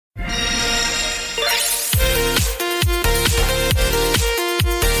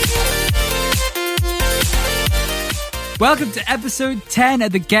Welcome to episode 10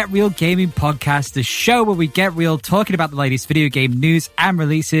 of the Get Real Gaming Podcast, the show where we get real, talking about the latest video game news and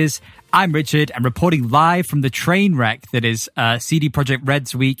releases. I'm Richard, and reporting live from the train wreck that is CD Projekt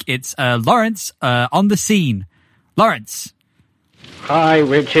Red's week. It's Lawrence on the scene. Lawrence. Hi,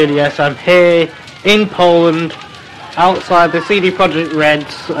 Richard. Yes, I'm here in Poland, outside the CD Projekt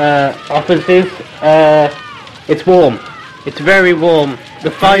Red's offices. It's warm. It's very warm. The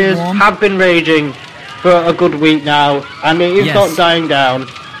fires have been raging for a good week now, and it is not dying down.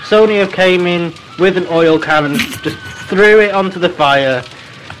 Sony have came in with an oil can and just threw it onto the fire.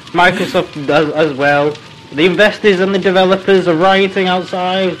 Microsoft does as well. The investors and the developers are rioting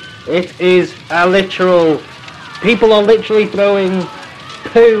outside. It is a literal... People are literally throwing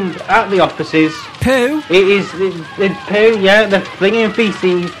poo at the offices. Poo? It's poo, yeah, they're flinging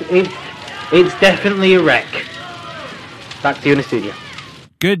feces. It's definitely a wreck. Back to you in the studio.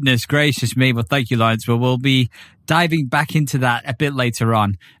 Goodness gracious me. Well, thank you, Lawrence. Well, we'll be diving back into that a bit later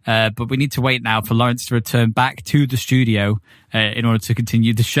on. But we need to wait now for Lawrence to return back to the studio in order to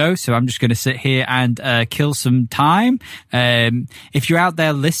continue the show. So I'm just going to sit here and kill some time. If you're out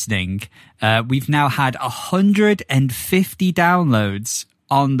there listening, we've now had 150 downloads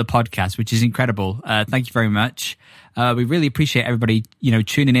on the podcast, which is incredible. Thank you very much. We really appreciate everybody,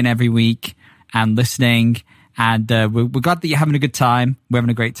 tuning in every week and listening. And we're glad that you're having a good time. We're having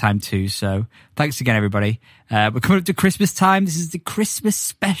a great time too. So thanks again, everybody. We're coming up to Christmas time. This is the Christmas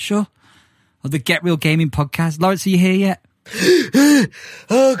special of the Get Real Gaming Podcast. Lawrence, are you here yet?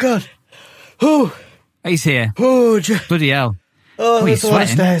 Oh, God. Oh. He's here. Oh, bloody hell. Oh, that's a lot of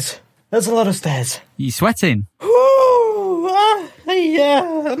stairs. That's a lot of stairs. You sweating? Oh,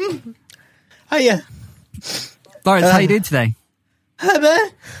 yeah. Lawrence, how you doing today? Hi, man.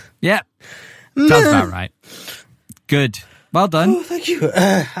 Yep. Sounds about right. Good. Well done. Oh, thank you.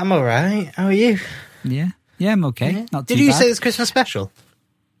 I'm all right. How are you? Yeah, I'm okay. Yeah. Not too Did you bad. say it's Christmas special?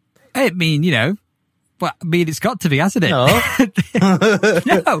 I mean, it's got to be, hasn't it? No.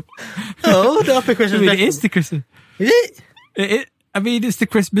 No. Oh, not for Christmas special. It is the Christmas. Is it? It's the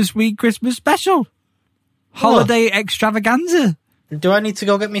Christmas week Christmas special. Holiday extravaganza. Do I need to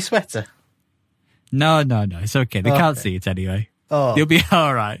go get me sweater? No. It's okay. They can't see it anyway. Oh. You'll be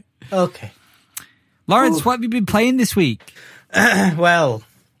all right. Okay. Lawrence, what have you been playing this week? Well,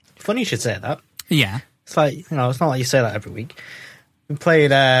 funny you should say that. Yeah. It's like, it's not like you say that every week. We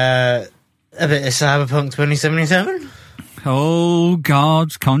played a bit of Cyberpunk 2077. Oh,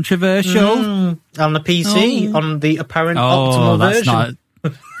 God, controversial. On the PC, on the apparent optimal version.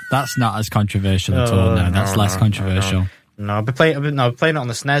 That's not as controversial at all. No, that's less controversial. No, I've been playing it on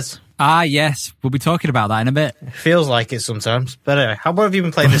the SNES. Ah, yes. We'll be talking about that in a bit. It feels like it sometimes. But anyway, what have you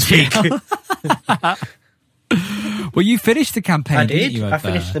been playing this week? Well, you finished the campaign, I did. Didn't you, I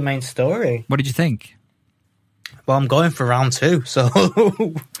finished the main story. What did you think? Well, I'm going for round 2, so...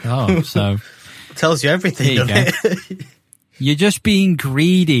 so... Tells you everything, doesn't it? You're just being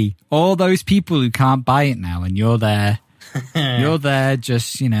greedy. All those people who can't buy it now, and you're there. You're there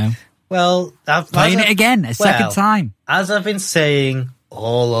just, Well, playing it again a second time. As I've been saying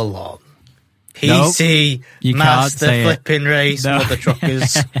all along, PC, you master can't say flipping race, mother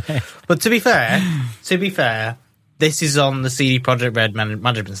truckers. But to be fair, this is on the CD Projekt Red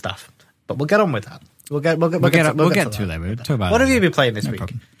management staff. But we'll get on with that. We'll get to it then. We'll talk about what have you been playing this week?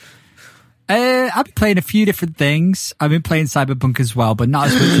 Problem. I've been playing a few different things. I've been playing Cyberpunk as well, but not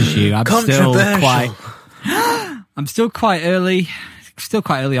as much as you. I'm still quite early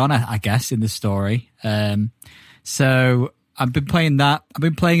on, I guess, in the story. So I've been playing that. I've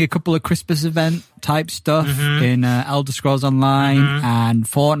been playing a couple of Christmas event type stuff in Elder Scrolls Online and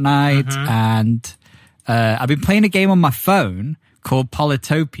Fortnite, and I've been playing a game on my phone called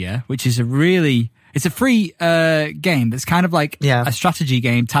Polytopia, which is it's a free game that's kind of like a strategy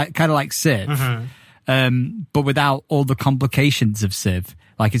game, kind of like Civ, but without all the complications of Civ.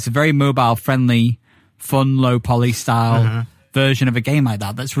 Like, it's a very mobile friendly, fun, low poly style version of a game like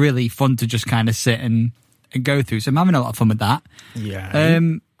that. That's really fun to just kind of sit and go through. So I'm having a lot of fun with that. Yeah.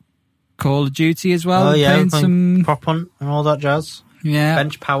 Call of Duty as well. Oh yeah, playing some prop hunt and all that jazz. Yeah.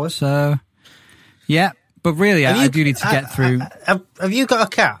 Bench power. So yeah, but really, I do need to get through. Have you got a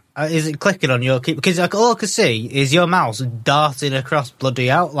cat? Is it clicking on your key? Because all I can see is your mouse darting across bloody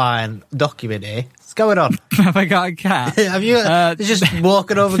outline document here. What's going on? Have I got a cat? Have you? It's just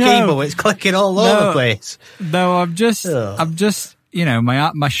walking over keyboard. It's clicking all over the place. No, I'm just, my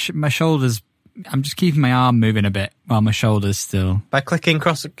shoulders. I'm just keeping my arm moving a bit while my shoulders still. By clicking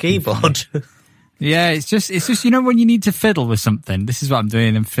across the keyboard. Yeah, it's just when you need to fiddle with something. This is what I'm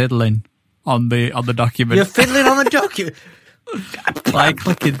doing. I'm fiddling on the document. You're fiddling on the document. Like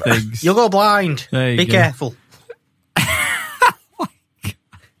clicking things. You'll go blind. There you Be go. careful.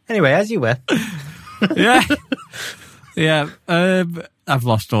 Anyway, as you were. Yeah. Yeah. I've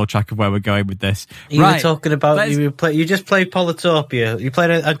lost all track of where we're going with this. You were talking about you just played Polytopia. You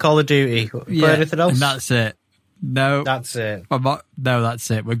played a Call of Duty. You played anything else? And that's it. No. That's it. No, that's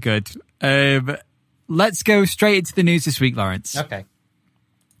it. We're good. Let's go straight into the news this week, Lawrence. Okay.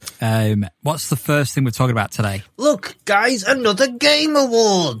 What's the first thing we're talking about today? Look, guys, another Game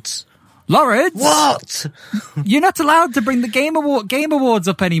Awards. Lawrence! What? You're not allowed to bring the Game Awards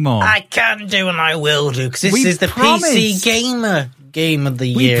up anymore. I can do and I will do, because this is the PC Gamer Game of the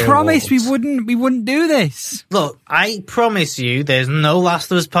Year. We promised Awards. we wouldn't do this. Look, I promise you there's no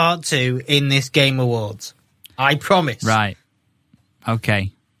Last of Us Part 2 in this Game Awards. I promise. Right.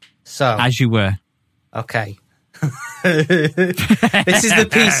 Okay. So. As you were. Okay. This is the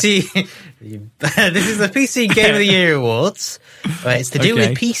PC. This is the PC Game of the Year Awards. It's to do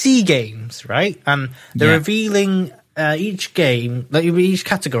with PC games, right? And they're revealing each game, like each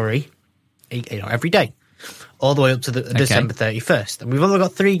category, every day, all the way up to the December 31st. And we've only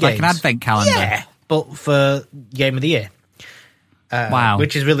got 3 games, like an advent calendar. Yeah, but for Game of the Year. Wow.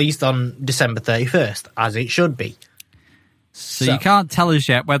 Which is released on December 31st, as it should be. So you can't tell us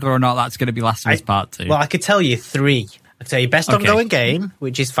yet whether or not that's going to be Last of Us Part 2. Well, I could tell you 3. I could tell you Best Ongoing Game,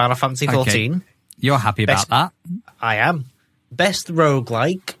 which is Final Fantasy 14. Okay. You're happy about that? I am. Best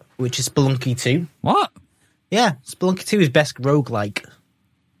Roguelike, which is Spelunky 2. What? Yeah, Spelunky 2 is Best Roguelike,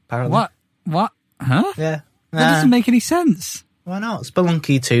 apparently. What? Huh? Yeah. That doesn't make any sense. Why not?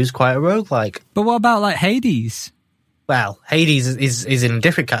 Spelunky 2 is quite a roguelike. But what about, like, Hades? Well, Hades is in a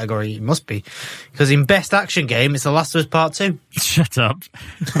different category, it must be. Because in Best Action Game, it's The Last of Us Part 2. Shut up.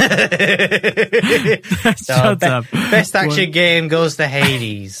 Shut up. Best Action Game goes to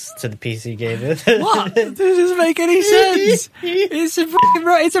Hades, to the PC game. What? That doesn't make any sense. It's a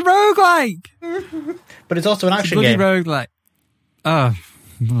roguelike. But it's also an action game. game. Roguelike. Oh,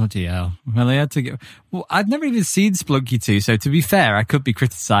 bloody hell. Well, I had to get... Well, I've never even seen Spelunky 2, so to be fair, I could be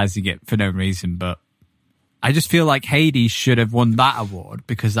criticising it for no reason, but I just feel like Hades should have won that award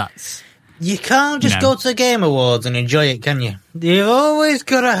because that's... You can't just go to the Game Awards and enjoy it, can you? You've always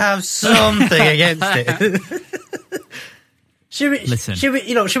got to have something against it. Should we go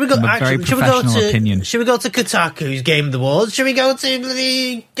to Kotaku's Game Awards? Should we go to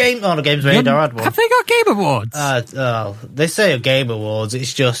the Games Radar had one? Have they got Game Awards? They say Game Awards.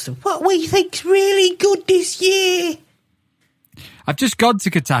 It's just what we think's really good this year. I've just gone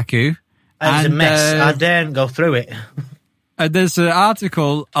to Kotaku. It's a mess. I daren't go through it. And there's an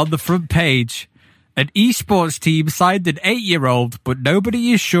article on the front page. An esports team signed an 8-year-old, but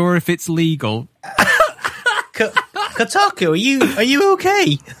nobody is sure if it's legal. Kotaku, are you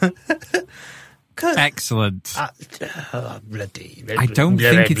okay? Excellent. I don't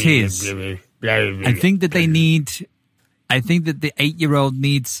think it is. I think that they need... I think that the 8-year-old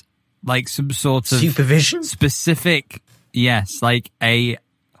needs like some sort of... supervision? Specific... Yes, like a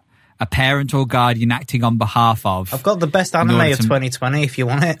parent or guardian acting on behalf of... I've got the best anime of 2020 if you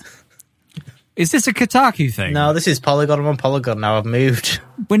want it. Is this a Kotaku thing? No, this is Polygon. I'm on Polygon now. I've moved.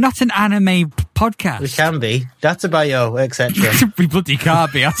 We're not an anime podcast. We can be. Databayo, etc. We bloody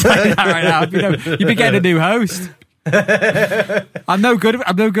can't be. I'll tell you that right now. You'd be getting a new host. I'm no good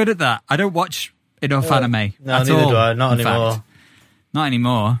at that. I don't watch enough anime. No, at neither all, do I. Not anymore. Fact. Not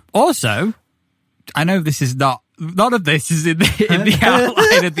anymore. Also, I know this is not... None of this is in the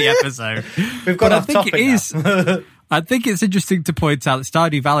outline of the episode. We've got off topic now. I think it's interesting to point out that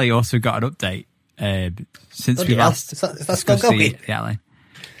Stardew Valley also got an update since we last discussed the outline.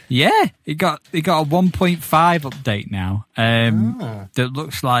 Yeah, it got a 1.5 update now. That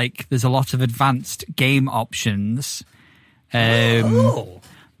looks like there's a lot of advanced game options.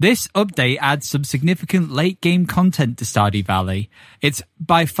 This update adds some significant late-game content to Stardew Valley. It's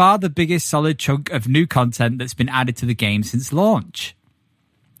by far the biggest solid chunk of new content that's been added to the game since launch.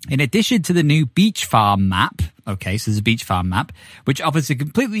 In addition to the new beach farm map, so there's a beach farm map, which offers a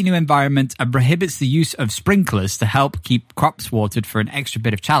completely new environment and prohibits the use of sprinklers to help keep crops watered for an extra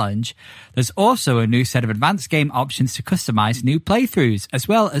bit of challenge, there's also a new set of advanced game options to customize new playthroughs, as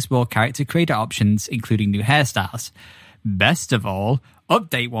well as more character creator options, including new hairstyles. Best of all,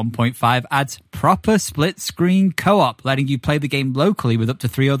 Update 1.5 adds proper split-screen co-op, letting you play the game locally with up to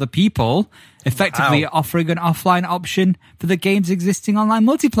 3 other people, effectively offering an offline option for the game's existing online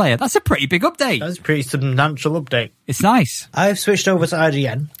multiplayer. That's a pretty big update. That's a pretty substantial update. It's nice. I've switched over to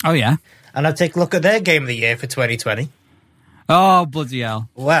IGN. Oh, yeah? And I've taken a look at their Game of the Year for 2020. Oh, bloody hell.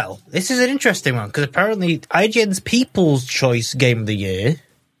 Well, this is an interesting one, because apparently IGN's People's Choice Game of the Year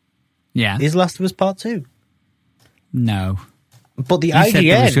is Last of Us Part 2. No. But the you IGN... said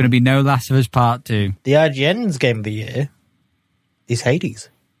there was going to be no Last of Us Part 2. The IGN's Game of the Year is Hades.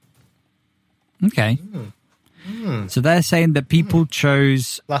 Okay. So they're saying that people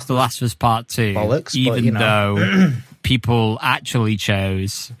chose The Last of Us Part 2, bollocks, even though people actually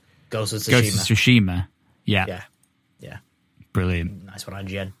chose Ghost of Tsushima. Yeah. Brilliant. Nice one,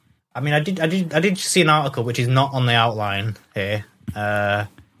 IGN. I mean, I did see an article which is not on the outline here.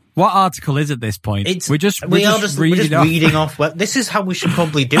 What article is at this point? We're just reading off. Well, this is how we should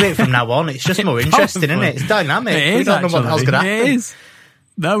probably do it from now on. It's just more interesting, isn't it? It's dynamic. We don't know what else going to happen. It is.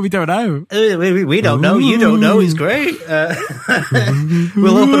 No, we don't know. We don't know. You don't know. It's great.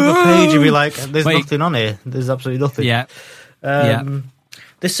 We'll open up a page and be like, "There's nothing on here. There's absolutely nothing." Yeah.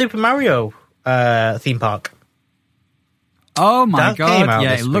 The Super Mario theme park. Oh my god!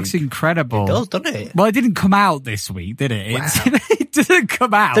 Yeah, it looks incredible. It does, doesn't it? Well, it didn't come out this week, did it? Wow. It didn't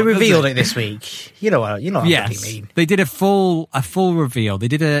come out. They revealed it this week. You know what I mean. They did a full reveal. They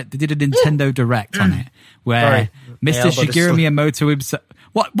did a Nintendo Direct on it, where Mr. Shigeru Miyamoto himself.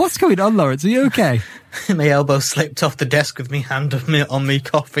 What's going on, Lawrence? Are you okay? My elbow slipped off the desk with me hand on me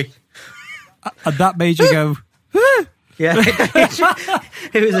coffee, and that made you go. Yeah,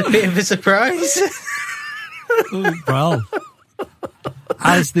 it was a bit of a surprise. Well,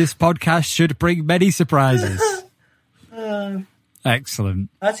 as this podcast should bring many surprises. Excellent.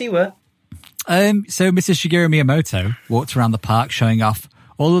 As you were. So Mr. Shigeru Miyamoto walked around the park showing off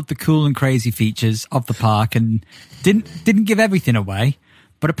all of the cool and crazy features of the park and didn't give everything away.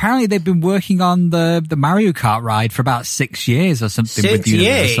 But apparently they've been working on the Mario Kart ride for about 6 years or something with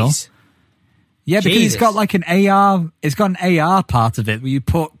Universal. 6 years? Yeah, because it's got like an AR. It's got an AR part of it where you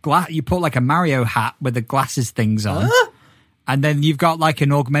put like a Mario hat with the glasses things on, and then you've got like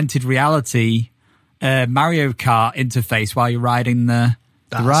an augmented reality Mario Kart interface while you're riding the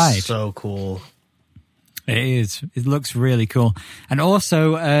ride. That's so cool. It is. It looks really cool, and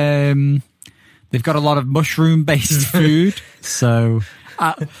also they've got a lot of mushroom-based food. So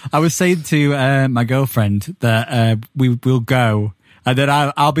I was saying to my girlfriend that we will go. And then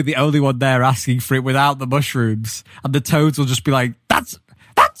I'll be the only one there asking for it without the mushrooms. And the toads will just be like, that's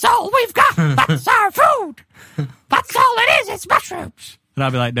all we've got. That's our food. That's all it is. It's mushrooms. And I'll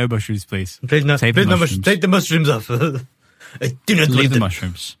be like, no mushrooms, please. Take the mushrooms off. Do not leave the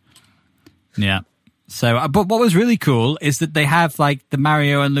mushrooms. Yeah. So, but what was really cool is that they have like the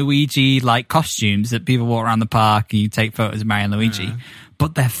Mario and Luigi like costumes that people walk around the park and you take photos of Mario and Luigi.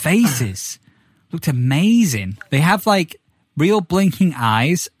 But their faces looked amazing. They have like real blinking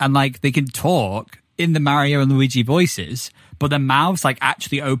eyes and like they can talk in the Mario and Luigi voices, but their mouths like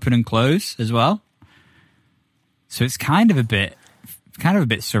actually open and close as well. So it's kind of a bit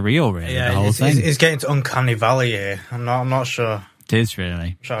surreal, really. Yeah, the whole thing. It's getting to Uncanny Valley here. I'm not sure. It is really.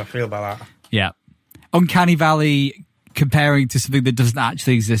 I'm sure I feel about that. Yeah, Uncanny Valley comparing to something that doesn't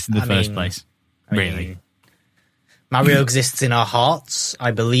actually exist in the first place. Really. Mario exists in our hearts.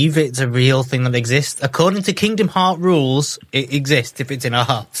 I believe it's a real thing that exists. According to Kingdom Hearts rules, it exists if it's in our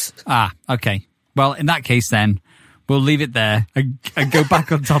hearts. Ah, okay. Well, in that case, then, we'll leave it there and go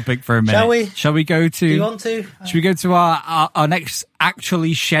back on topic for a minute. Shall we go to... Do you want to? Should we go to our next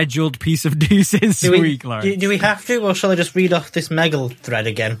actually scheduled piece of news this week, Lauren? Do we have to, or shall I just read off this mega thread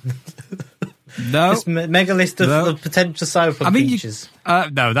again? No, this mega list of potential cyberpunk features.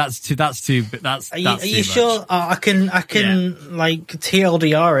 No, that's too. Are you sure? I can like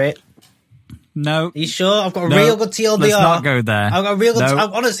TLDR it. No, are you sure? I've got a real good TLDR. Let's not go there. I've got a real good.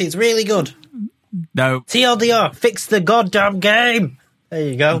 Honestly, it's really good. No TLDR. Fix the goddamn game. There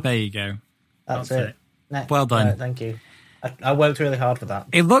you go. That's it. Well done. Thank you. I worked really hard for that.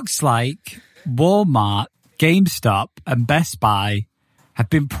 It looks like Walmart, GameStop, and Best Buy have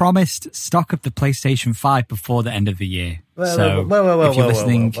been promised stock of the PlayStation 5 before the end of the year. If you're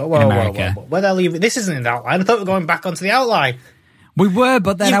listening in America. Where they'll leave it. This isn't in the outline. I thought we were going back onto the outline. We were,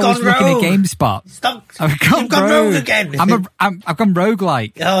 but then I was looking at GameSpot. Stop. You've gone rogue again. I've gone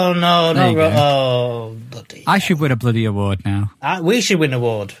roguelike. Oh, no. Oh, bloody. I should win a bloody award now. We should win an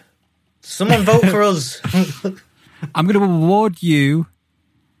award. Someone vote for us. I'm going to award you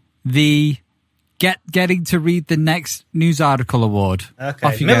the getting to read the next news article award.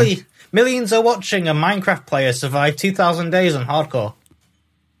 Okay. Millions are watching a Minecraft player survive 2,000 days on hardcore.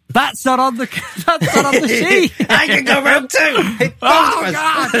 That's not on the sheet. I can go round too. Oh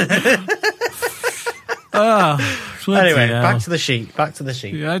God. Anyway, back to the sheet. Back to the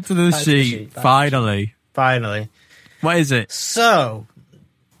sheet. Finally. What is it? So,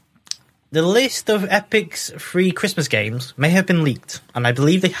 the list of Epic's free Christmas games may have been leaked, and I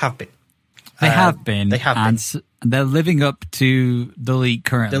believe they have been. They have been. And they're living up to the leak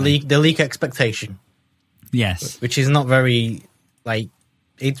currently. The leak expectation. Yes. Which is not very,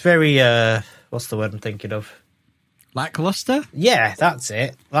 it's very, what's the word I'm thinking of? Lackluster? Yeah, that's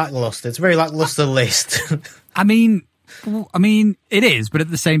it. Lackluster. It's a very lackluster list. I mean, it is, but at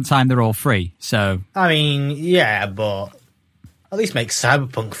the same time, they're all free. So, I mean, yeah, but at least make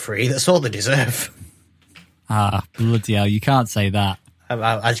Cyberpunk free. That's all they deserve. Bloody hell, you can't say that.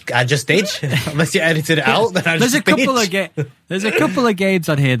 I just did. Unless you edited it out, then There's a couple of games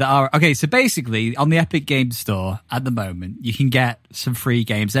on here that are okay. So basically, on the Epic Games Store at the moment, you can get some free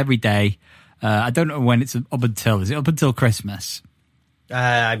games every day. I don't know when it's up until. Is it up until Christmas?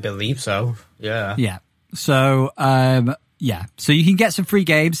 I believe so. Yeah. Yeah. So So you can get some free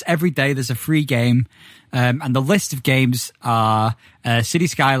games every day. There's a free game, and the list of games are City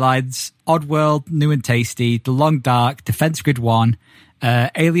Skylines, Oddworld, New and Tasty, The Long Dark, Defense Grid 1.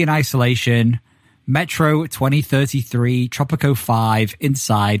 Alien Isolation, Metro 2033, Tropico 5,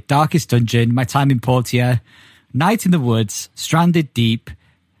 Inside, Darkest Dungeon, My Time in Portia, Night in the Woods, Stranded Deep,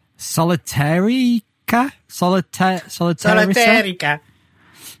 Solitarica,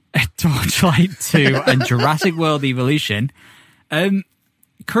 Torchlight 2, and Jurassic World Evolution.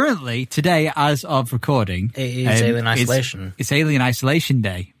 Currently, today, as of recording, it is Alien Isolation. It's Alien Isolation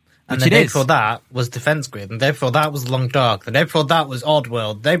Day. And the day before that was Defense Grid. And the day before that was Long Dark. The day before that was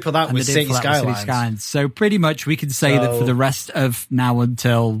Oddworld. The day before that was City Skylines. So pretty much we can say that for the rest of now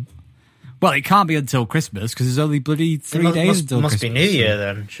until... Well, it can't be until Christmas because there's only bloody 3 days until Christmas. Must be New Year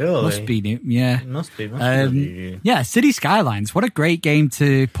then, surely. Must be New Year. Must be New Year. Yeah, City Skylines. What a great game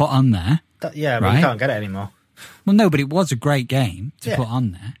to put on there. But you can't get it anymore. Well, no, but it was a great game to put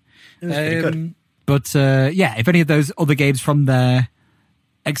on there. It was pretty good. But if any of those other games from there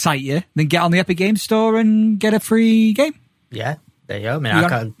excite you, then get on the Epic Games Store and get a free game. Yeah, there you go. I mean, I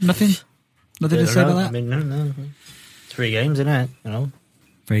can't... Nothing to say about that? I mean, no. It's free games, isn't it? You know?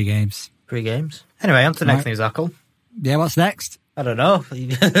 Free games. Anyway, on to the next news article. Yeah, what's next? I don't know.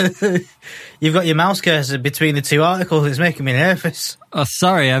 You've got your mouse cursor between the two articles. It's making me nervous. Oh,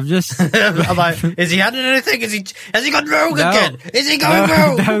 sorry, I'm just... I'm like, is he adding anything? Has he gone rogue again? Is he going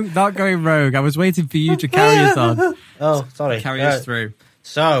rogue? No, not going rogue. I was waiting for you to carry us on. Oh, sorry. Carry us through.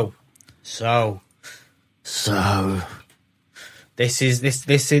 So. This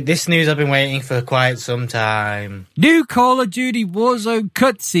news I've been waiting for quite some time. New Call of Duty Warzone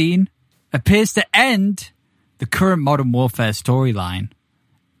cutscene appears to end the current Modern Warfare storyline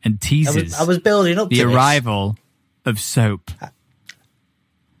and teases I was building up to the arrival of Soap.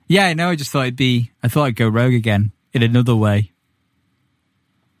 Yeah, I know. I just thought I thought I'd go rogue again in another way.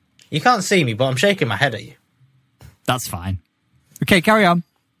 You can't see me, but I'm shaking my head at you. That's fine. Okay, carry on.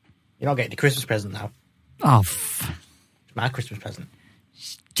 You're not getting the Christmas present now. Oh, it's my Christmas present.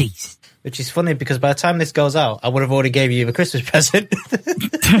 Jeez. Which is funny because by the time this goes out, I would have already gave you the Christmas present.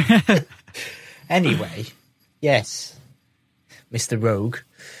 Anyway, yes, Mr. Rogue.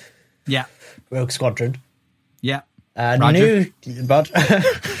 Yeah. Rogue Squadron. Yeah. New, but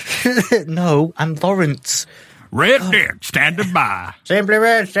no, I'm Lawrence. Red Dead standing by. Simply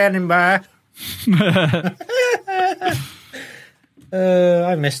Red standing by.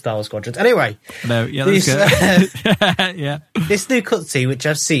 I missed Star Wars Squadrons. Anyway, no, yeah, that's good. Yeah, this new cutscene which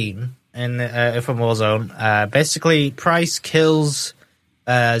I've seen in from Warzone, basically Price kills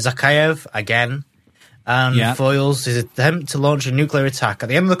Zakayev again and foils his attempt to launch a nuclear attack. At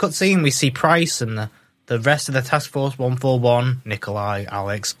the end of the cutscene, we see Price and the rest of the Task Force 141, Nikolai,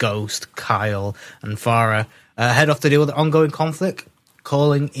 Alex, Ghost, Kyle, and Farah head off to deal with the ongoing conflict,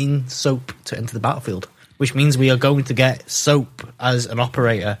 calling in Soap to enter the battlefield. Which means we are going to get Soap as an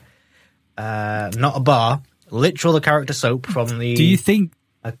operator, not a bar. Literal the character Soap from the... Do you think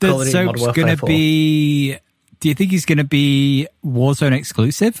that Soap's going to be... Do you think he's going to be Warzone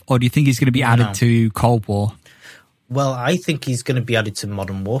exclusive? Or do you think he's going to be added to Cold War? Well, I think he's going to be added to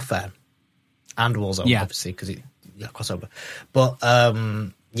Modern Warfare. And Warzone, obviously, because crossover. But,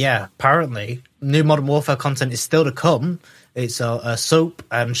 apparently, new Modern Warfare content is still to come. It's a Soap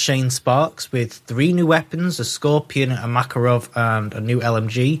and Shane Sparks with 3 new weapons, a Scorpion, a Makarov, and a new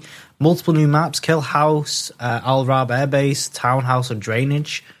LMG. Multiple new maps, Kill House, Al Rab Airbase, Townhouse, and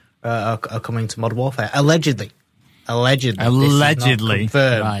Drainage are coming to Modern Warfare. Allegedly. This is not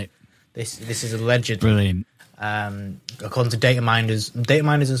confirmed. Right. This is alleged. Brilliant. According to data miners and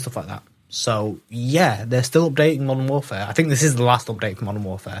stuff like that. So, yeah, they're still updating Modern Warfare. I think this is the last update for Modern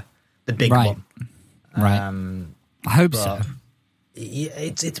Warfare. The big one. Right. I hope so.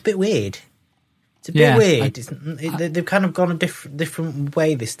 It's a bit weird. It's a bit weird. They've kind of gone a different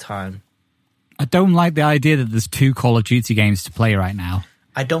way this time. I don't like the idea that there's 2 Call of Duty games to play right now.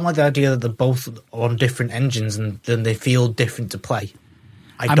 I don't like the idea that they're both on different engines and then they feel different to play.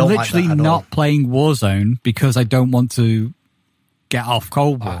 I'm literally not playing Warzone because I don't want to get off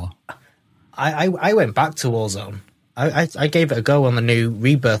Cold War. I went back to Warzone I gave it a go on the new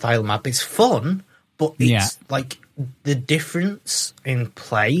Rebirth Isle map. It's fun, but it's like the difference in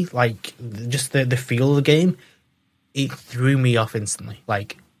play, like just the feel of the game, it threw me off instantly.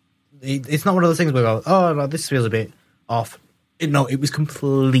 Like it's not one of those things where oh no, this feels a bit off. No, it was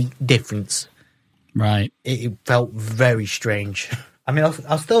complete difference. Right. It felt very strange. I mean,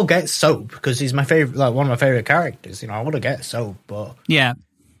 I'll still get Soap because he's my favorite, like one of my favorite characters. You know, I want to get Soap, but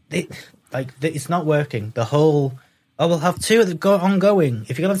it's not working. The whole we'll have two that go ongoing.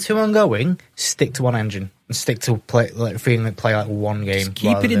 If you're gonna have two ongoing, stick to one engine and stick to play like one game. Just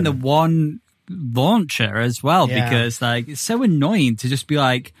keep it in the one launcher as well, because like it's so annoying to just be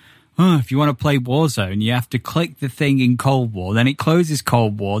like, oh, if you want to play Warzone, you have to click the thing in Cold War, then it closes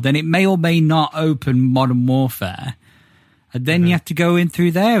Cold War, then it may or may not open Modern Warfare, and then you have to go in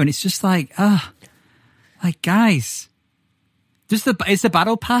through there, and it's just like, like guys, is the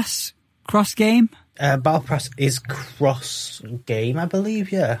Battle Pass cross game? Battle Pass is cross game, I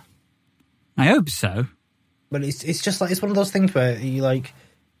believe. Yeah, I hope so. But it's just like it's one of those things where you like,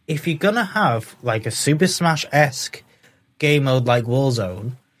 if you're gonna have like a Super Smash-esque game mode like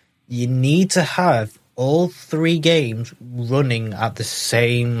Warzone, you need to have all three games running at the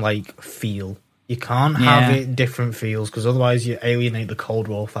same like feel. You can't have it different feels because otherwise you alienate the Cold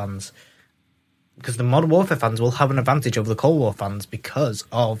War fans. Because the Modern Warfare fans will have an advantage over the Cold War fans because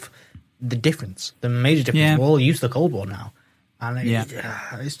of the difference, the major difference. Yeah. We're all used to the Cold War now, and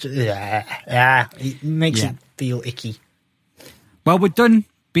it's just, it makes it feel icky. Well, we're done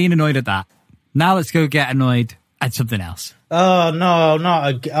being annoyed at that. Now let's go get annoyed at something else. Oh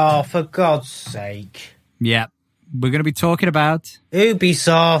no, for God's sake! Yeah, we're going to be talking about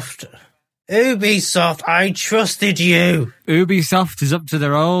Ubisoft. I trusted you. Ubisoft is up to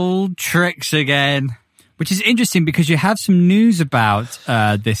their old tricks again. Which is interesting because you have some news about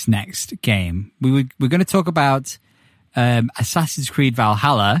this next game. We're going to talk about Assassin's Creed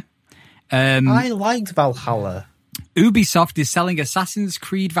Valhalla. I liked Valhalla. Ubisoft is selling Assassin's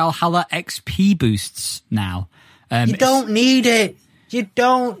Creed Valhalla XP boosts now. You don't need it. You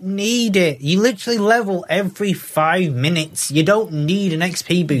don't need it. You literally level every 5 minutes. You don't need an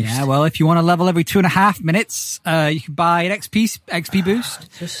XP boost. Yeah, well, if you want to level every 2.5 minutes, you can buy an XP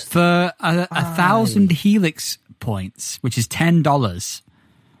boost for 1,000 Helix points, which is $10.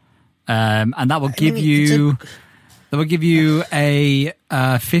 And that will give you a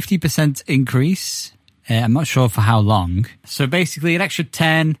 50% increase. I'm not sure for how long. So basically, an extra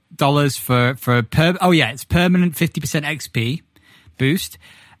 $10 for it's permanent 50% XP boost.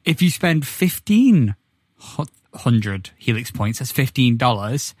 If you spend 1,500 Helix points, that's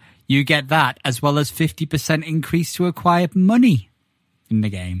 $15. You get that as well as 50% increase to acquire money in the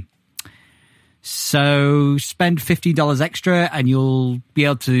game. So spend $15 extra, and you'll be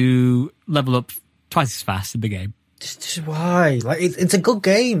able to level up twice as fast in the game. Just why? Like it's a good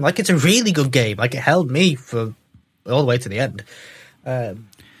game. Like it's a really good game. Like it held me for all the way to the end.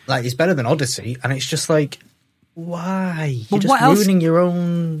 Like it's better than Odyssey, and it's just like, why? You're just ruining your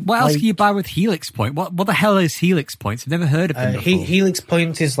own. What else can you buy with Helix Point? What the hell is Helix Points? I've never heard of them before. Helix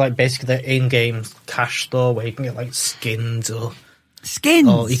Point is like basically the in-game cash store where you can get like skins or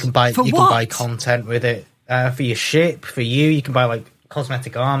you can buy can buy content with it for your ship. For you can buy like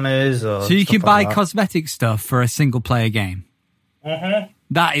cosmetic armors or so you can buy like cosmetic stuff for a single player game.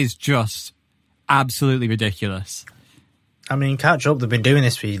 That is just absolutely ridiculous. I mean, catch up. They've been doing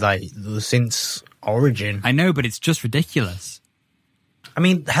this for like since Origin. I know, but it's just ridiculous. I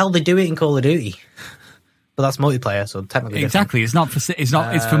mean, hell, they do it in Call of Duty, but that's multiplayer, so technically exactly. Different. It's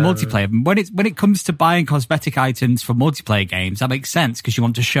for multiplayer. When it comes to buying cosmetic items for multiplayer games, that makes sense because you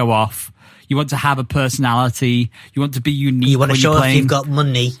want to show off. You want to have a personality. You want to be unique. You want to show off you've got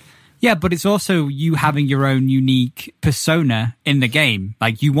money. Yeah, but it's also you having your own unique persona in the game.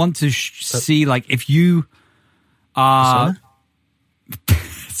 Like you want to see, like if you are.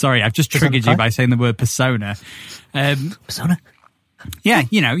 Sorry, I've just triggered you by saying the word persona. Persona? Yeah,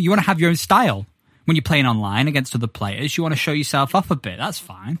 you want to have your own style. When you're playing online against other players, you want to show yourself off a bit. That's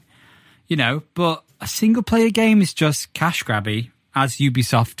fine. But a single-player game is just cash grabby, as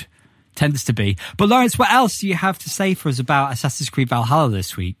Ubisoft tends to be. But Lawrence, what else do you have to say for us about Assassin's Creed Valhalla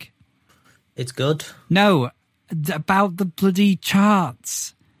this week? It's good. No, about the bloody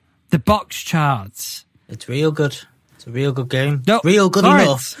charts. The box charts. It's real good. It's a real good game. No, real good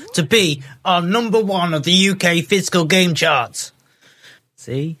Lawrence. enough to be on number 1 of the UK physical game charts.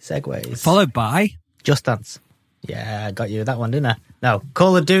 See? Segues. Followed by? Just Dance. Yeah, I got you with that one, didn't I? No,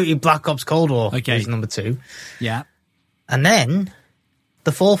 Call of Duty Black Ops Cold War is number 2. Yeah. And then,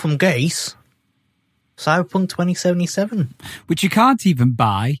 The Fall from Grace, Cyberpunk 2077. Which you can't even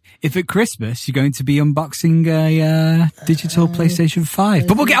buy if at Christmas you're going to be unboxing a digital PlayStation 5.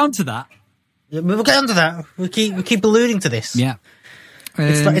 But we'll get on to that. Yeah, we'll get onto that. We keep alluding to this. Yeah.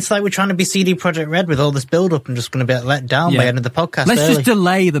 It's like we're trying to be CD Projekt Red with all this build-up and just going to be let down by the end of the podcast. Let's early. just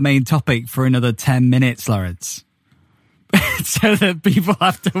delay the main topic for another 10 minutes, Lawrence. So that people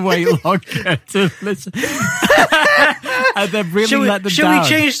have to wait longer to listen. And then really let them down.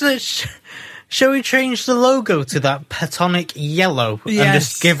 Shall we change the logo to that platonic yellow and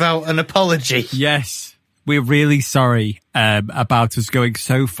just give out an apology? Yes. We're really sorry about us going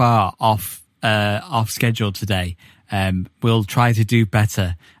so far off schedule today. We'll try to do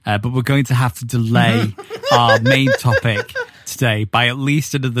better, but we're going to have to delay our main topic today by at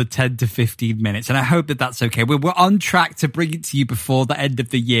least another 10 to 15 minutes. And I hope that that's okay. We're on track to bring it to you before the end of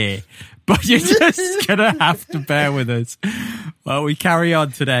the year, but you're just going to have to bear with us while we carry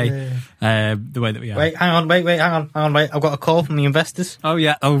on today the way that we are. Wait, hang on. I've got a call from the investors. Oh,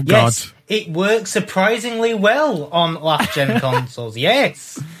 yeah. Oh, God. Yes, it works surprisingly well on last-gen consoles.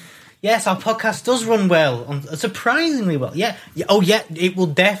 Yes, our podcast does run well, surprisingly well. Yeah. Oh, yeah, it will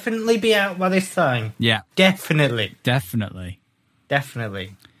definitely be out by this time. Yeah. Definitely.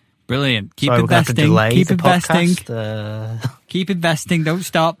 Brilliant. Keep Sorry, investing. Keep investing. Keep investing. Don't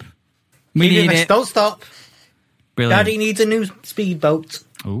stop. We need it. Don't stop. Brilliant. Daddy needs a new speedboat.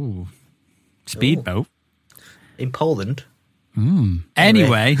 Ooh. Speedboat? In Poland.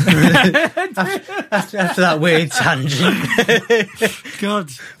 Anyway. After that weird tangent.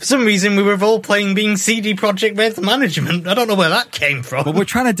 God. For some reason, we were all playing being CD Projekt Red management. I don't know where that came from. But we're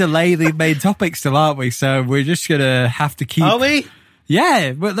trying to delay the main topic still, aren't we? So we're just going to have to keep... Are we?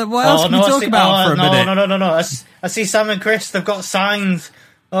 Yeah. What else can we talk about for a minute? No. I see Sam and Chris. They've got signs.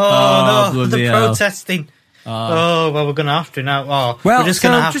 Oh no, they're protesting. Well, we're going to have to now. We're just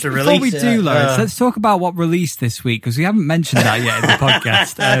going to have to release it. Before we do, Lawrence, let's talk about what released this week, because we haven't mentioned that yet in the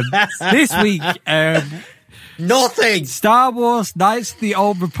podcast. This week... Nothing! Star Wars Knights of the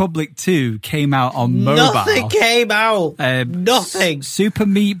Old Republic 2 came out on mobile. Nothing came out! Nothing! Super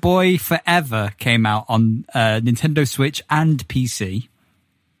Meat Boy Forever came out on Nintendo Switch and PC.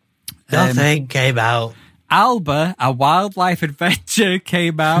 Nothing came out. Alba, a wildlife adventure,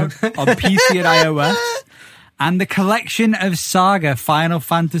 came out on PC and iOS. And the collection of Saga Final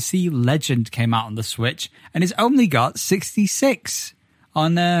Fantasy Legend came out on the Switch, and it's only got 66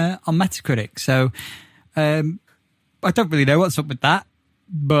 on Metacritic. So I don't really know what's up with that,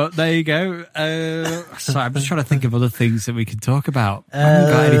 but there you go. Sorry, I'm just trying to think of other things that we could talk about. I haven't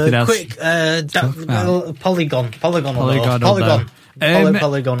got anything else. Quick, Polygon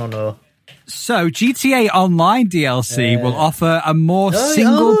or no. So, GTA Online DLC will offer a more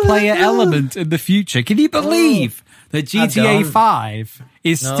single-player element in the future. Can you believe that GTA 5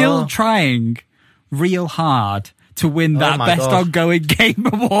 is still trying real hard to win that Best Ongoing Game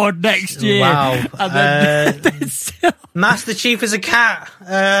Award next year? Wow. And then, Master Chief is a cat.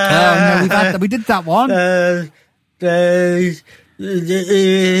 No, we did that one.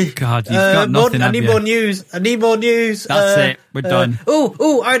 God, you've got nothing. I need more news. That's it. We're done.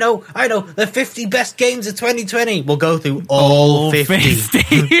 I know. The 50 best games of 2020. We'll go through all 50.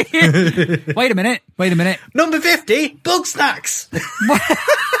 Wait a minute. Number 50, Bugsnax.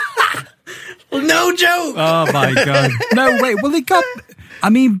 No joke. Oh my God. No, wait. Well,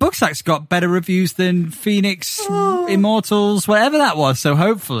 Bugsnax got better reviews than Phoenix Immortals, whatever that was. So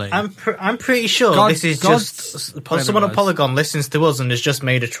hopefully, I'm pretty sure this is just someone at Polygon listens to us and has just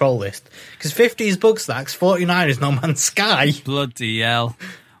made a troll list, because 50 is Bugsnax, 49 is No Man's Sky. Bloody hell.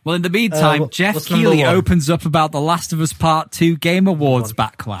 Well, in the meantime, Jeff Keighley opens up about The Last of Us Part 2 Game Awards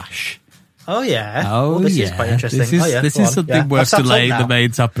backlash. Oh, yeah. This is quite interesting. This is something worth delaying the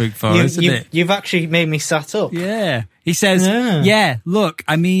main topic for, isn't it? You've actually made me sat up. Yeah. He says, look,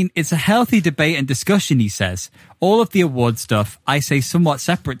 it's a healthy debate and discussion, he says. All of the award stuff I say somewhat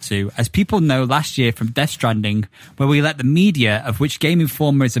separate to, as people know last year from Death Stranding, where we let the media, of which Game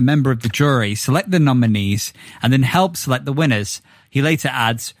Informer is a member of the jury, select the nominees and then help select the winners. He later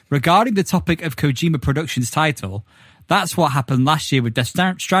adds, regarding the topic of Kojima Productions' title, that's what happened last year with Death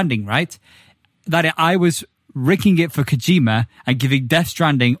Stranding, right? That I was rigging it for Kojima and giving Death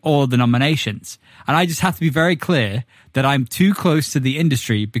Stranding all the nominations. And I just have to be very clear that I'm too close to the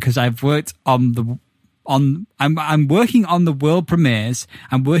industry, because I've worked I'm working on the world premieres,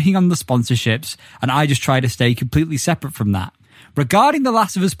 I'm working on the sponsorships, and I just try to stay completely separate from that. Regarding The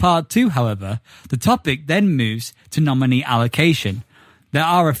Last of Us Part 2, however, the topic then moves to nominee allocation. There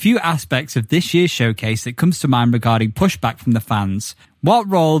are a few aspects of this year's showcase that comes to mind regarding pushback from the fans. What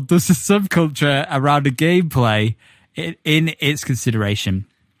role does the subculture around the gameplay in its consideration?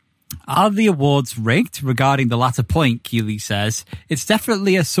 Are the awards rigged? Regarding the latter point, Keeley says, it's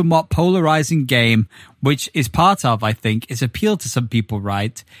definitely a somewhat polarizing game, which is part of, I think, its appeal to some people,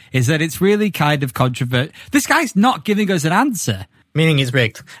 right? Is that it's really kind of controversial. This guy's not giving us an answer. Meaning it's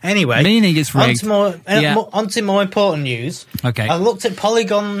rigged. Anyway. Meaning it's rigged. On to more important news. Okay. I looked at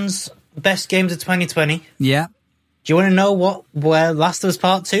Polygon's best games of 2020. Yeah. Do you want to know where Last of Us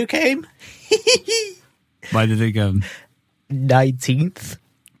Part 2 came? Why did it go? 19th.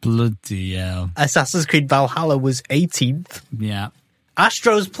 Bloody hell. Assassin's Creed Valhalla was 18th. Yeah.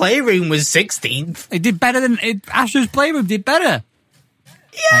 Astro's Playroom was 16th. It did better than... Astro's Playroom did better.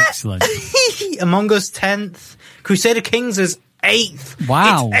 Yeah. Excellent. Among Us 10th. Crusader Kings is 8th.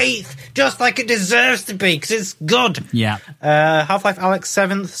 Wow. It's 8th. Just like it deserves to be, because it's good. Yeah. Half-Life Alyx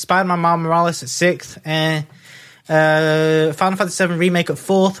 7th. Spider-Man Miles Morales at 6th. Final Fantasy VII Remake at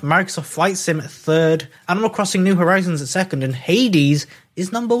 4th. Microsoft Flight Sim at 3rd. Animal Crossing New Horizons at 2nd. And Hades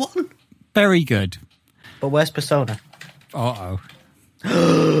is number 1. Very good. But where's Persona? Uh-oh.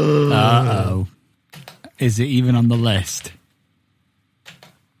 Uh-oh. Is it even on the list?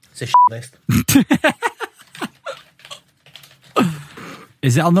 It's a list.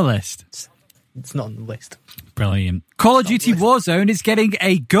 Is it on the list? It's not on the list. Brilliant. Call of Duty Warzone is getting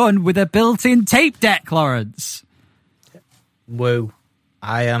a gun with a built-in tape deck, Lawrence. Woo.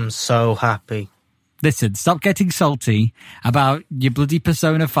 I am so happy. Listen, stop getting salty about your bloody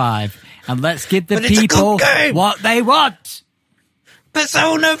Persona 5 and let's give the people what they want.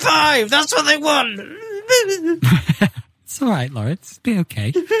 Persona 5, that's what they want. It's all right, Lawrence. It'll be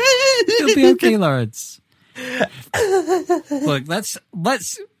okay. It'll be okay, Lawrence. Look, let's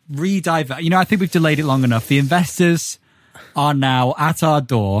re-dive. You know, I think we've delayed it long enough. The investors are now at our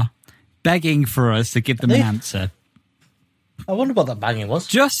door begging for us to give them an answer. I wonder what that banging was.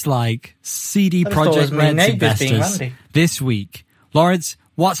 Just like CD Projekt Red's investors this week. Lawrence,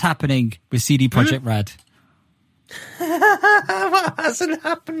 what's happening with CD Projekt Red? What hasn't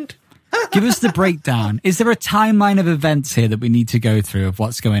happened? Give us the breakdown. Is there a timeline of events here that we need to go through of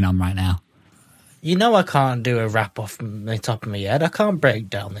what's going on right now? You know I can't do a wrap off the top of my head. I can't break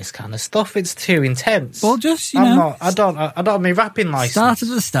down this kind of stuff. It's too intense. Well, just, you know. I don't have my rapping license. Start at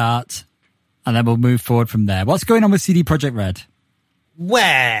the start, and then we'll move forward from there. What's going on with CD Projekt Red? Well,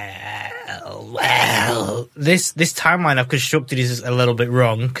 this timeline I've constructed is a little bit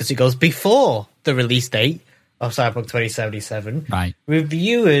wrong because it goes before the release date of Cyberpunk 2077. Right.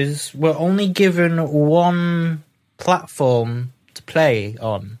 Reviewers were only given one platform to play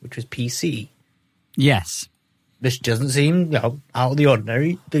on, which was PC. Yes. This doesn't seem out of the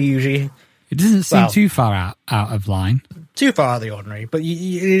ordinary. They usually... It doesn't seem too far out of line. Too far out of the ordinary, but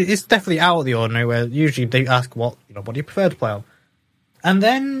it's definitely out of the ordinary where usually they ask what do you prefer to play on? And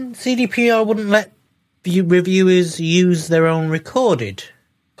then CDPR wouldn't let the reviewers use their own recorded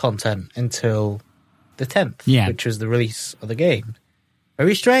content until the 10th, which was the release of the game.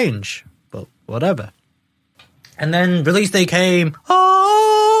 Very strange, but whatever. And then release day came.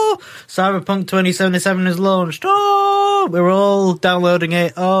 Oh, Cyberpunk 2077 is launched. Oh, we're all downloading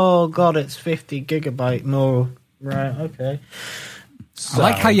it. Oh, God, it's 50 gigabyte more. Right, okay. So, I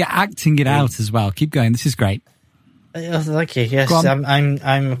like how you're acting it out as well. Keep going. This is great. Thank you. Yes,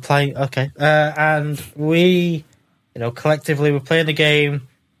 I'm playing. Okay, and we, collectively we're playing the game,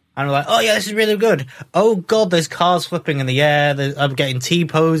 and we're like, oh yeah, this is really good. Oh God, there's cars flipping in the air. I'm getting T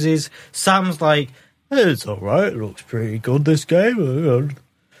poses. Sam's like, it's all right. It looks pretty good. This game.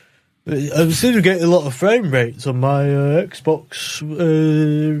 I seem to get a lot of frame rates on my Xbox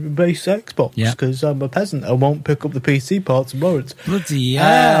base Xbox because I'm a peasant. I won't pick up the PC parts and warrants. Bloody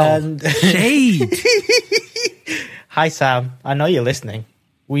hell! Shade. Hi Sam, I know you're listening.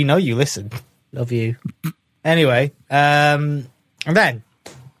 We know you listen. Love you. Anyway, and then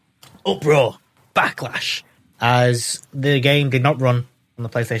uproar, backlash, as the game did not run on the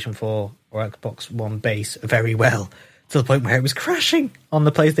PlayStation 4 or Xbox One base very well, to the point where it was crashing on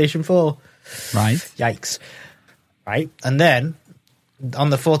the PlayStation 4. Right. Yikes. Right. And then, on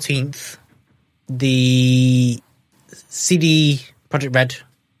the 14th, the CD Projekt Red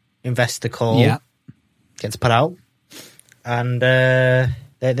investor call gets put out. And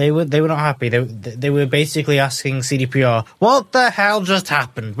they were not happy. They were basically asking CDPR, what the hell just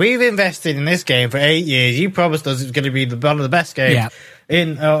happened? We've invested in this game for 8 years. You promised us it was going to be one of the best games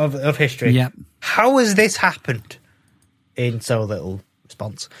of history. Yep. How has this happened? In so little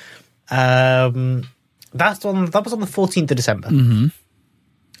response. That was on the 14th of December. Mm-hmm.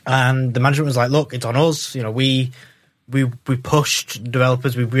 And the management was like, look, it's on us. We pushed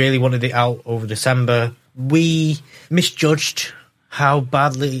developers. We really wanted it out over December. We misjudged how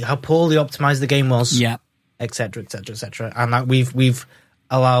poorly optimized the game was. Yeah. Et cetera, et cetera, et cetera. And that we've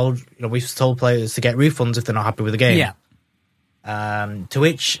allowed, we've told players to get refunds if they're not happy with the game. Yeah. To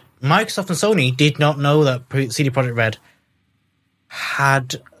which Microsoft and Sony did not know that CD Projekt Red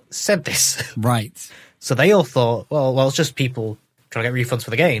had said this. Right. So they all thought, well, it's just people trying to get refunds for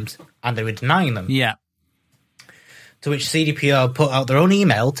the games, and they were denying them. Yeah. To which CDPR put out their own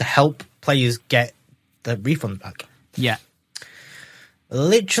email to help players get the refund back. Yeah.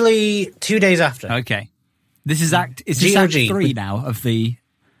 Literally 2 days after. Okay. This is Act 3 now of the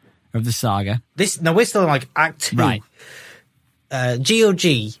saga. We're still in like Act 2. Right.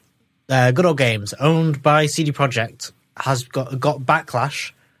 GOG, Good Old Games, owned by CD Projekt, has got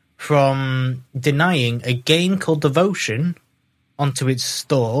backlash from denying a game called Devotion onto its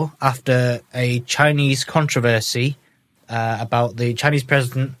store after a Chinese controversy about the Chinese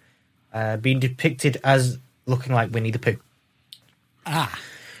president being depicted as looking like Winnie the Pooh. Ah,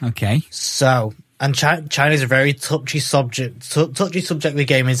 okay. So, and China's a very touchy subject with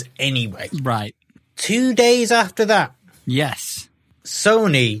gamers anyway. Right. 2 days after that, Yes.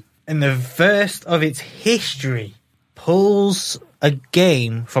 Sony, in the first of its history, pulls a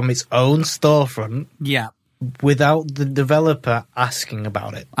game from its own storefront Yeah. without the developer asking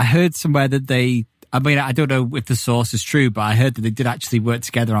about it. I heard somewhere that I don't know if the source is true, but I heard that they did actually work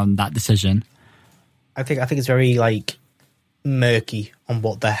together on that decision. I think it's very murky on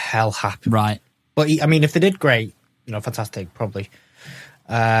what the hell happened. Right. But if they did, great. Fantastic, probably.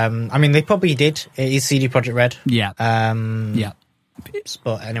 They probably did. It is CD Projekt Red. Yeah. Yeah.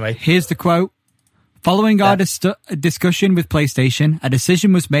 But anyway, here's the quote. Following our discussion with PlayStation, a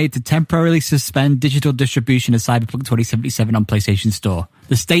decision was made to temporarily suspend digital distribution of Cyberpunk 2077 on PlayStation Store.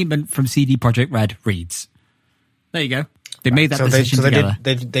 The statement from CD Projekt Red reads. There you go. They made that decision together.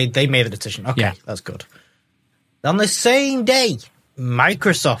 They made the decision. Okay, yeah. That's good. On the same day,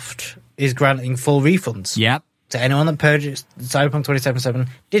 Microsoft is granting full refunds. Yep. To anyone that purchased Cyberpunk 2077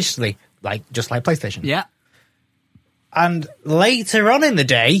 digitally, just like PlayStation. Yeah. And later on in the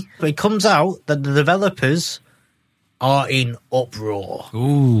day, it comes out that the developers are in uproar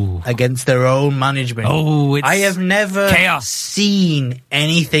against their own management. I have never seen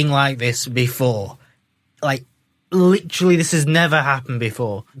anything like this before. Literally, this has never happened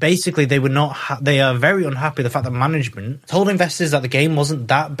before. Basically, they were not. They are very unhappy. The fact that management told investors that the game wasn't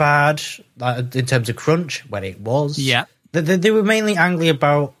that bad in terms of crunch, when it was. Yeah, they were mainly angry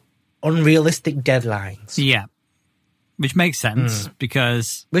about unrealistic deadlines. Yeah, which makes sense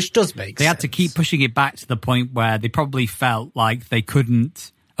because which does make they sense. had to keep pushing it back to the point where they probably felt like they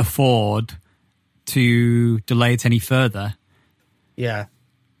couldn't afford to delay it any further. Yeah.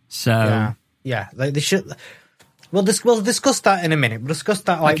 So yeah, they should. We'll discuss that in a minute. We'll discuss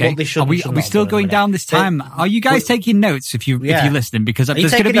that what they should. Are we still going down this time? Are you guys taking notes if you're listening? Because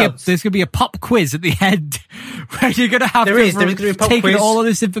there's going to be a pop quiz at the end where you're going to have to take all of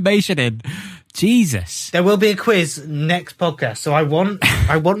this information in. Jesus, there will be a quiz next podcast. So I want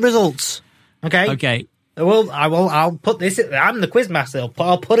results. Okay. Okay. I'll put this. I'm the quiz master.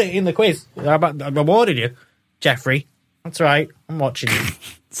 I'll put it in the quiz. I'm rewarding you, Jeffrey. That's right. I'm watching you.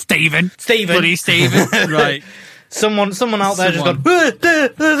 Stephen. Bloody Stephen. Right. Someone out there just gone,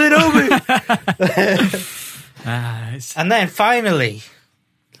 there's an Obi. And then finally,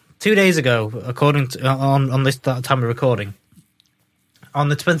 2 days ago, according to on this time of recording, on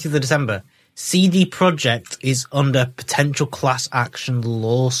the 20th of December, CD Projekt is under potential class action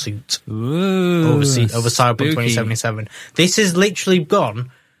lawsuit over Cyberpunk 2077. This has literally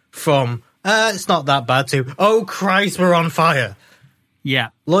gone from it's not that bad to oh Christ, we're on fire. Yeah.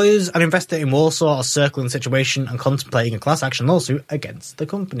 Lawyers and investors in Warsaw are circling the situation and contemplating a class action lawsuit against the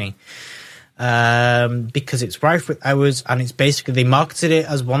company. Because it's rife with errors and it's basically they marketed it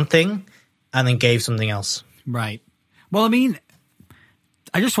as one thing and then gave something else. Right. Well, I mean,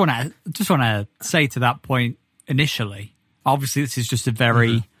 I just want to say to that point initially, obviously this is just a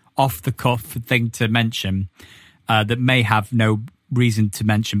very off the cuff thing to mention that may have no reason to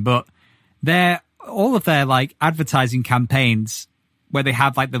mention, but all of their advertising campaigns where they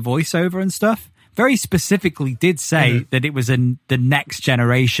have the voiceover and stuff very specifically did say that it was the next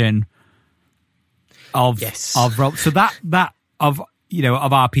generation of so that of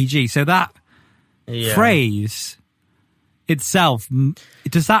RPG. So that phrase itself,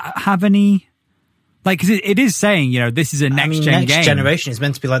 does that have any because it is saying this is a next gen game. Generation is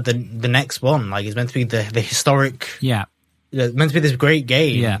meant to be the next one. It's meant to be the historic. Yeah. It's meant to be this great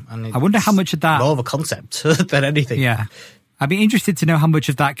game. Yeah. And I wonder how much of that more of a concept than anything. Yeah. I'd be interested to know how much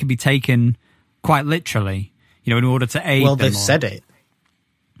of that can be taken quite literally, in order to aid. Well, they've said it.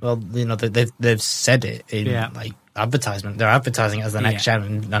 Well, they've said it in advertisement. They're advertising it as the next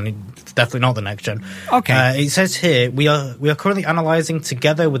gen, and it's definitely not the next gen. Okay. It says here, we are currently analysing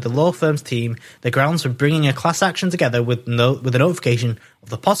together with the law firm's team the grounds for bringing a class action together with a notification of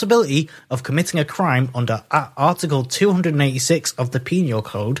the possibility of committing a crime under Article 286 of the Penal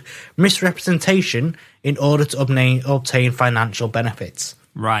Code, misrepresentation in order to obtain financial benefits.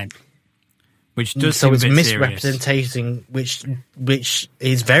 Right. Which does so seem it's a bit misrepresenting, which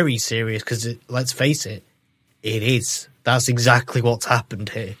is very serious because let's face it, it is. That's exactly what's happened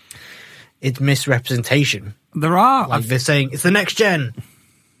here. It's misrepresentation. There are like they're saying it's the next gen.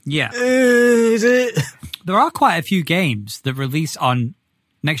 Yeah, is it? There are quite a few games that release on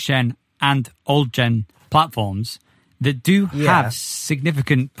next gen and old gen platforms that do have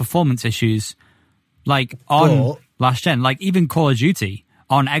significant performance issues, like on last gen, like even Call of Duty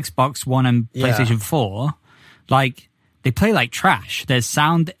on Xbox One and PlayStation 4, like they play like trash. There's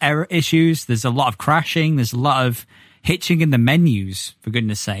sound error issues. There's a lot of crashing. There's a lot of hitching in the menus, for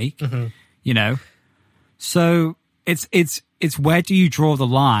goodness sake, you know? So it's where do you draw the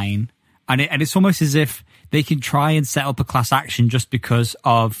line? And it's almost as if they can try and set up a class action just because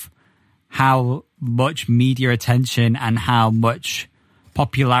of how much media attention and how much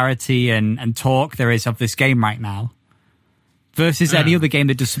popularity and talk there is of this game right now. Versus any other game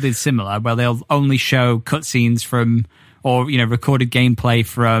that does something similar, where they'll only show cutscenes from, or, you know, recorded gameplay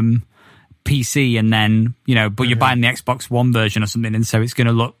from PC, and then, you know, but you're buying the Xbox One version or something, and so it's going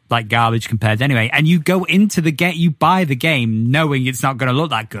to look like garbage compared anyway. And you go into the game, you buy the game knowing it's not going to look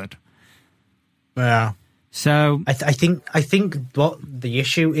that good. Yeah. So I think what the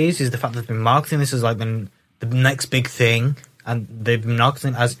issue is the fact that they've been marketing this as like the next big thing, and they've been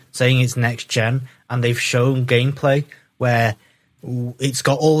marketing it as saying it's next gen, and they've shown gameplay where it's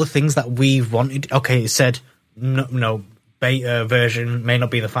got all the things that we've wanted. Okay, it said no beta version may not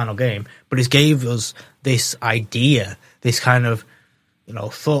be the final game, but it gave us this idea, this kind of, you know,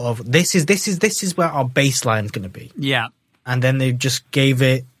 thought of this is where our baseline is going to be. Yeah, and then they just gave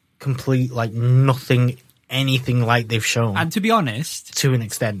it complete like nothing, anything like they've shown. And to be honest, to an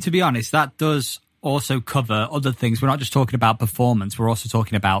extent, that does also cover other things. We're not just talking about performance. We're also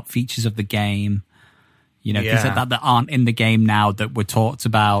talking about features of the game. You know, things like that aren't in the game now that were talked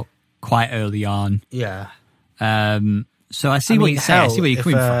about quite early on. Yeah. So I see what you're saying. I see where you're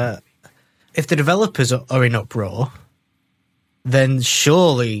coming from. If the developers are in uproar, then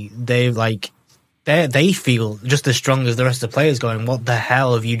surely they feel just as strong as the rest of the players going, what the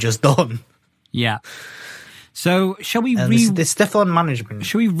hell have you just done? Yeah. So shall we... this stuff on management.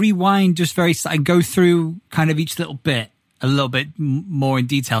 Shall we rewind just and go through kind of each little bit a little bit more in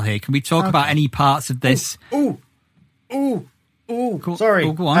detail here? Can we talk about any parts of this? Cool.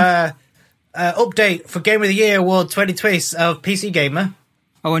 Sorry. Go on. Update for Game of the Year Award 2020 of PC Gamer.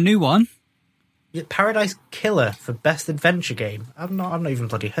 Oh, a new one? Paradise Killer for Best Adventure Game. I've not even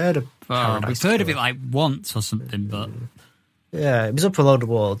bloody heard of Paradise We've heard of it like once or something, but... Yeah, it was up for a load of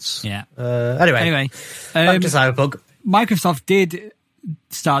awards. Yeah. Anyway, back to Cyberpunk. Microsoft did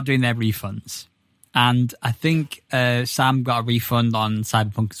start doing their refunds. And I think Sam got a refund on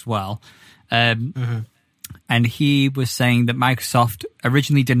Cyberpunk as well. And he was saying that Microsoft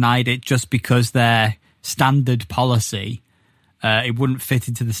originally denied it just because their standard policy, it wouldn't fit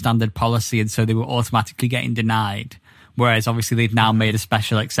into the standard policy, and so they were automatically getting denied. Whereas obviously they've now made a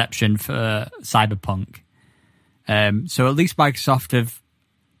special exception for Cyberpunk. So at least Microsoft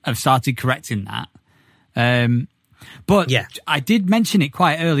have started correcting that. But I did mention it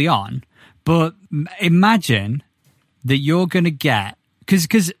quite early on. But imagine that you're going to get...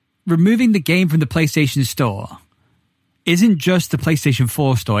 Because removing the game from the PlayStation Store isn't just the PlayStation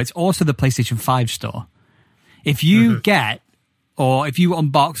 4 store, it's also the PlayStation 5 store. If you get, or if you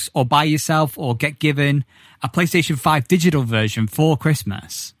unbox or buy yourself or get given a PlayStation 5 digital version for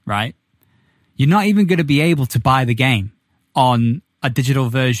Christmas, right? You're not even going to be able to buy the game on a digital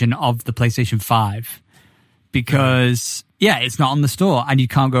version of the PlayStation 5 because... Yeah, it's not on the store, and you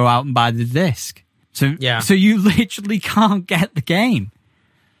can't go out and buy the disc. So you literally can't get the game.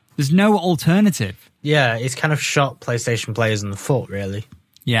 There's no alternative. Yeah, it's kind of shot PlayStation players in the foot, really.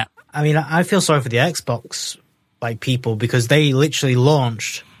 Yeah. I mean, I feel sorry for the Xbox people because they literally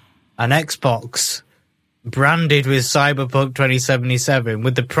launched an Xbox branded with Cyberpunk 2077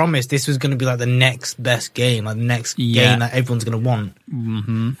 with the promise this was going to be like the next best game, like the next game that everyone's going to want.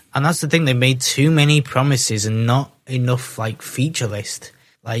 And that's the thing, they made too many promises and not enough like feature list.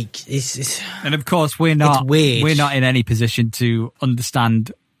 Like it's and of course we're not in any position to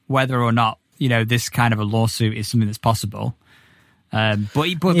understand whether or not, you know, this kind of a lawsuit is something that's possible. But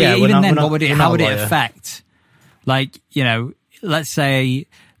even then, how would it affect? Like, you know, let's say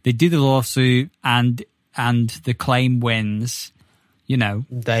they do the lawsuit and and the claim wins, you know,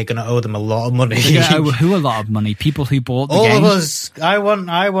 they're going to owe them a lot of money. they're going to owe who a lot of money? People who bought the all game. of us. I want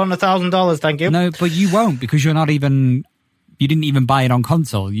 $1,000. Thank you. No, but you won't, because you didn't even buy it on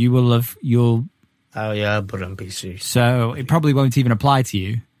console. You'll. Oh yeah, but on PC. So it probably won't even apply to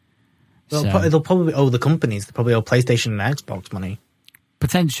you. They'll probably owe the companies. They'll probably owe PlayStation and Xbox money.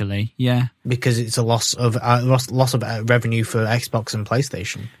 Potentially, yeah. Because it's a loss of revenue for Xbox and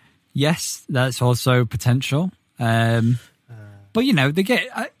PlayStation. Yes, that's also potential. But you know,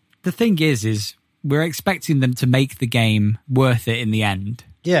 the thing is we're expecting them to make the game worth it in the end.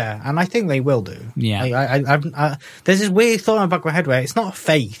 Yeah, and I think they will do. Yeah. There's this weird thought in the back of my head where it's not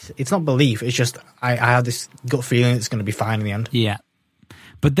faith, it's not belief, it's just I have this gut feeling it's going to be fine in the end. Yeah.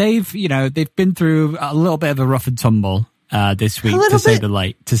 But they've been through a little bit of a rough and tumble this week, to say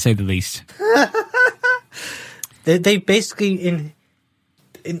the least. They basically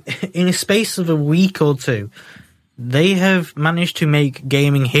in a space of a week or two, they have managed to make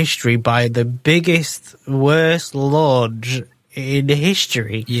gaming history by the biggest, worst launch in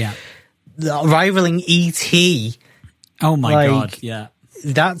history. Yeah. Rivaling E.T. Oh my God, yeah.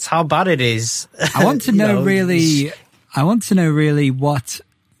 That's how bad it is. I want to know really what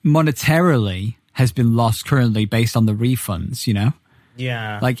monetarily has been lost currently based on the refunds, you know?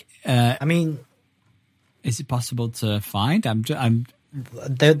 Yeah. Like, I mean, is it possible to find?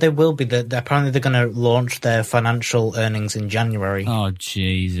 There will be. Apparently, they're going to launch their financial earnings in January. Oh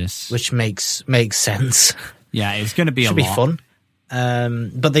Jesus! Which makes sense. Yeah, it's going to be Should be fun.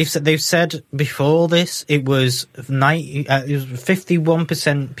 But they've said before this it was 51%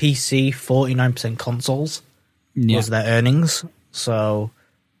 PC, 49% consoles was their earnings. So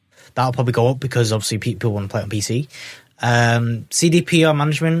that'll probably go up because obviously people want to play it on PC. CDPR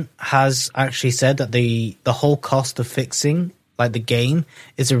management has actually said that the whole cost of fixing the game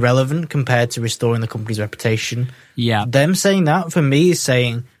is irrelevant compared to restoring the company's reputation. Yeah. Them saying that, for me, is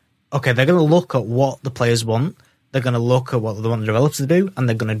saying, okay, they're going to look at what the players want, they're going to look at what they want the developers to do, and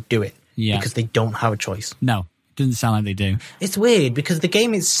they're going to do it. Yeah. Because they don't have a choice. No, it doesn't sound like they do. It's weird, because the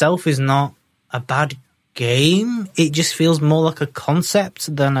game itself is not a bad game. It just feels more like a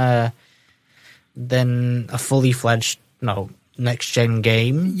concept than a fully fledged, next-gen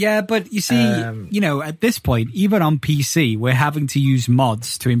game. Yeah, but you see, at this point, even on PC, we're having to use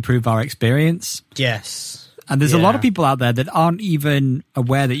mods to improve our experience. Yes. And there's a lot of people out there that aren't even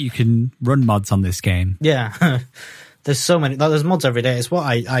aware that you can run mods on this game. Yeah. There's so many. There's mods every day. It's what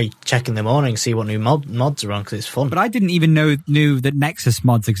I check in the morning, see what new mods are on, because it's fun. But I didn't even knew that Nexus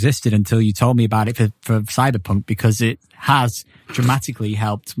mods existed until you told me about it for Cyberpunk, because it has dramatically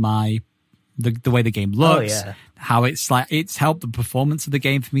helped the way the game looks, how it's helped the performance of the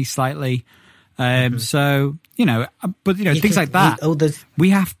game for me slightly. So, things like that.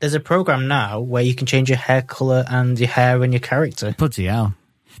 There's a program now where you can change your hair color and your hair and your character. Bloody hell.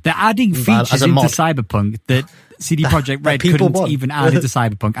 They're adding features into Cyberpunk that CD Projekt Red couldn't even add into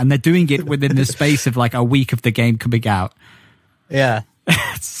Cyberpunk, and they're doing it within the space of a week of the game coming out. Yeah.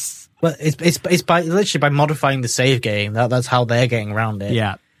 Well, it's by literally by modifying the save game. That's how they're getting around it.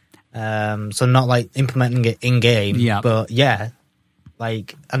 Yeah. So not implementing it in game, but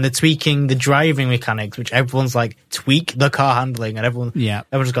and they're tweaking the driving mechanics, which everyone's tweak the car handling, and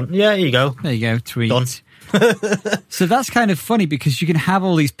everyone's gone, here you go. There you go, tweet. Done. So that's kind of funny, because you can have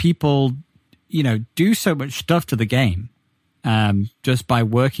all these people, do so much stuff to the game, just by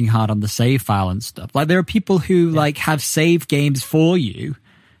working hard on the save file and stuff. There are people who have save games for you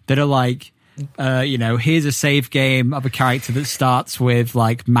that are here's a save game of a character that starts with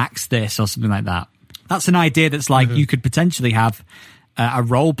max this or something like that. That's an idea that's you could potentially have a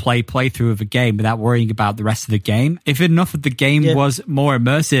role playthrough of a game without worrying about the rest of the game. If enough of the game was more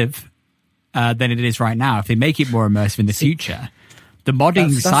immersive than it is right now, if they make it more immersive in the future, the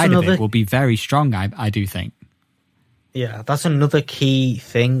modding side of it will be very strong, I do think. Yeah, that's another key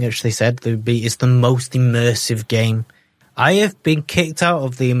thing, which they said it's the most immersive game. I have been kicked out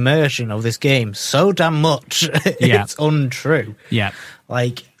of the immersion of this game so damn much. It's untrue. Yeah.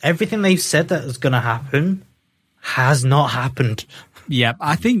 Everything they've said that is going to happen has not happened. Yeah,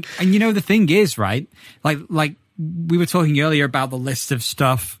 I think, and the thing is, right? Like we were talking earlier about the list of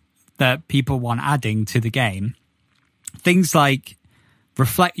stuff that people want adding to the game. Things like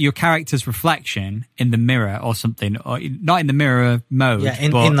reflect your character's reflection in the mirror or something, or not in the mirror mode. Yeah,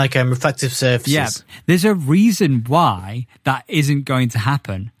 in reflective surfaces. Yeah, there's a reason why that isn't going to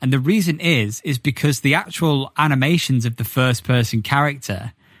happen. And the reason is because the actual animations of the first person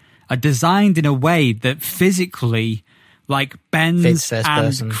character are designed in a way that physically bends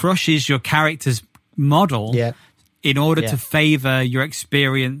and crushes your character's model in order to favor your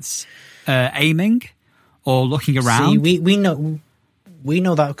experience aiming. or looking around. See, we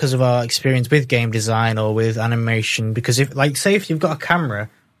know that because of our experience with game design or with animation. Because if you've got a camera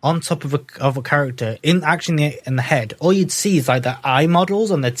on top of a character in the head, all you'd see is like their eye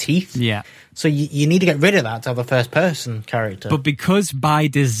models and their teeth. Yeah. So you need to get rid of that to have a first-person character. But because by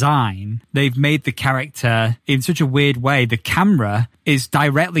design, they've made the character in such a weird way, the camera is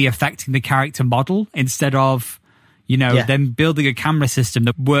directly affecting the character model instead of, them building a camera system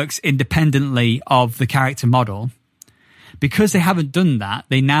that works independently of the character model. Because they haven't done that,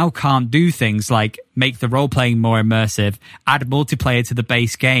 they now can't do things like make the role-playing more immersive, add multiplayer to the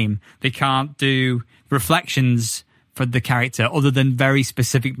base game. They can't do reflections for the character other than very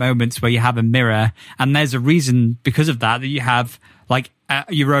specific moments where you have a mirror. And there's a reason because of that you have like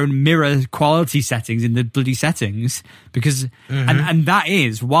your own mirror quality settings in the bloody settings, because and that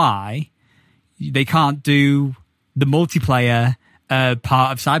is why they can't do the multiplayer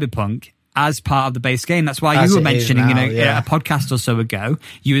part of Cyberpunk as part of the base game. That's why you were mentioning a podcast or so ago,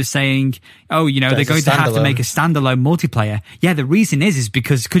 you were saying, they're going to have to make a standalone multiplayer. Yeah, the reason is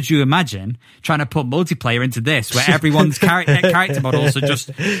because could you imagine trying to put multiplayer into this where everyone's character models are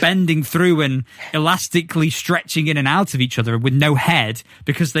just bending through and elastically stretching in and out of each other with no head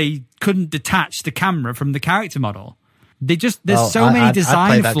because they couldn't detach the camera from the character model? There's so many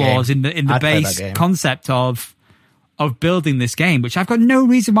design flaws in the base concept of building this game, which I've got no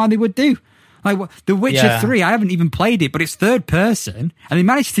reason why they would do. Like The Witcher 3, I haven't even played it, but it's third person, and they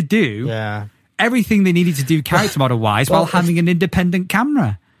managed to do everything they needed to do character model wise while having an independent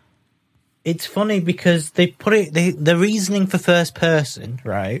camera. It's funny because they put it. The reasoning for first person,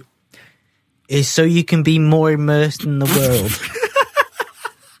 right, is so you can be more immersed in the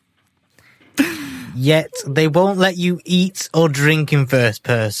world. Yet they won't let you eat or drink in first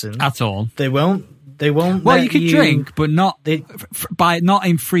person at all. They won't. Well, you can drink, but not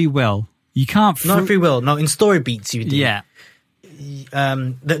in free will. You can't. Not in free will. No, in story beats you do. Yeah.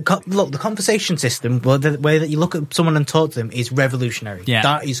 The conversation system, the way that you look at someone and talk to them, is revolutionary. Yeah.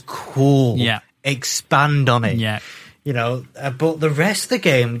 That is cool. Yeah. Expand on it. Yeah. But the rest of the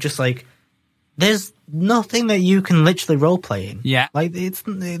game, just like, there's nothing that you can literally role play in. Yeah. Like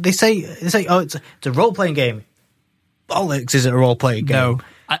they say, oh, it's a role playing game. Bollocks! Is it a role playing game? No.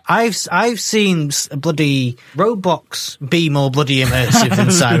 I've seen bloody Roblox be more bloody immersive than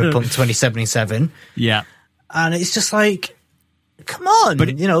Cyberpunk 2077. Yeah. And it's just like, come on,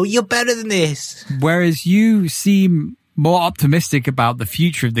 but you're better than this. Whereas you seem more optimistic about the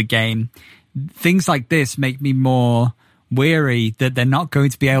future of the game, things like this make me more weary that they're not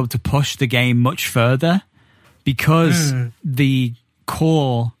going to be able to push the game much further because the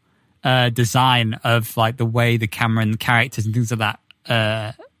core design of like the way the camera and the characters and things like that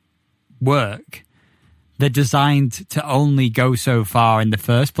work, they're designed to only go so far in the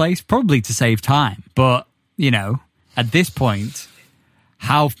first place, probably to save time. But, at this point,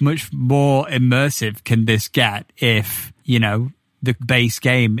 how much more immersive can this get if, the base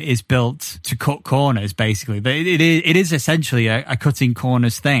game is built to cut corners, basically? It is essentially a cutting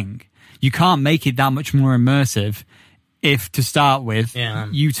corners thing. You can't make it that much more immersive if, to start with,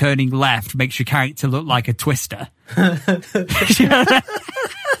 you turning left makes your character look like a twister. You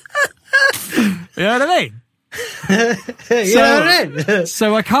know what I mean?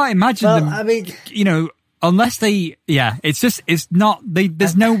 So I can't imagine them. I mean, unless they, it's not.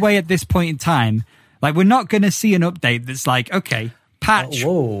 There's no way at this point in time. Like, we're not going to see an update that's like, okay, patch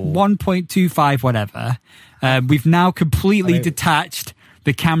 1.25, whatever. We've now completely detached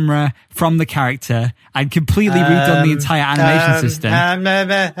the camera from the character and completely redone the entire animation system. Hang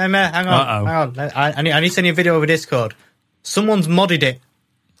on. I need to send you a video over Discord. Someone's modded it,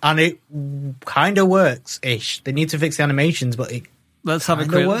 and it kind of works-ish. They need to fix the animations, but it Let's have a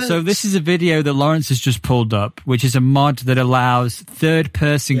quick look. So this is a video that Lawrence has just pulled up, which is a mod that allows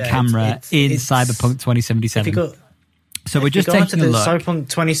third-person camera in Cyberpunk 2077. So we're just taking a look. Cyberpunk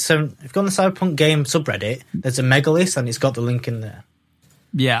 27. If you go on the Cyberpunk game subreddit, there's a megalith, and it's got the link in there.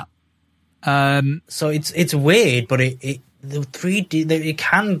 Yeah. So it's weird, but the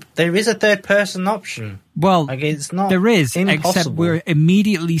 3D there is a third person option. Well, like, it's not there is, impossible. except we're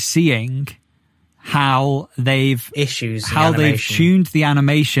immediately seeing how they've tuned the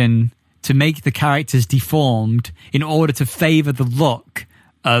animation to make the characters deformed in order to favor the look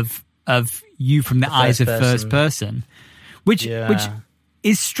of you from the eyes of first person, which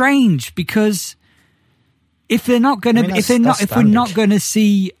is strange because if they're not going to, if we're not going to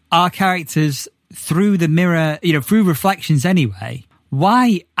see our characters through the mirror, through reflections anyway,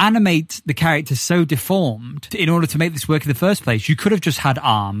 why animate the characters so deformed in order to make this work in the first place? You could have just had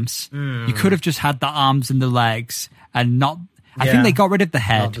arms. You could have just had the arms and the legs and not. I think they got rid of the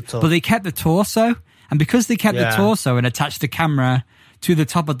head, but they kept the torso. And because they kept the Yeah. torso and attached the camera to the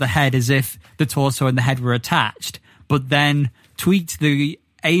top of the head as if the torso and the head were attached, but then tweaked the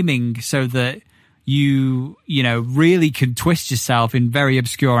aiming so that you really can twist yourself in very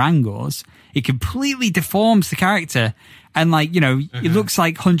obscure angles, it completely deforms the character. And it looks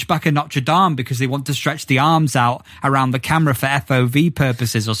like Hunchback of Notre Dame because they want to stretch the arms out around the camera for FOV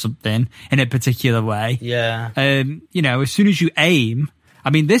purposes or something in a particular way. Yeah. As soon as you aim, I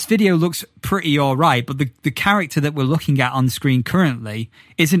mean, this video looks pretty all right, but the character that we're looking at on screen currently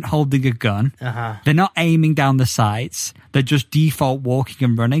isn't holding a gun. Uh-huh. They're not aiming down the sights. They're just default walking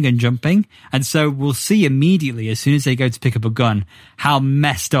and running and jumping. And so we'll see immediately, as soon as they go to pick up a gun, how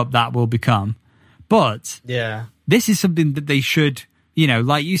messed up that will become. But Yeah. this is something that they should,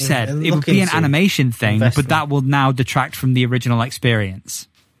 like you said, it would look be an into animation thing, but investment. that will now detract from the original experience.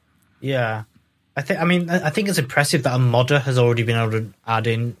 Yeah. I think it's impressive that a modder has already been able to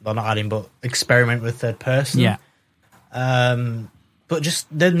but experiment with third person. Yeah. But just,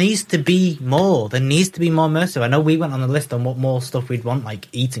 there needs to be more. There needs to be more immersive. I know we went on the list on what more stuff we'd want, like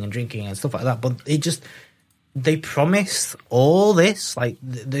eating and drinking and stuff like that, but they promised all this, like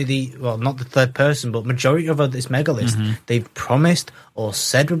well, not the third person, but majority of this mega list, they've promised or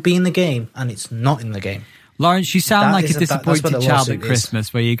said would be in the game, and it's not in the game. Lawrence, you sound like a that's what disappointed the child at lawsuit is.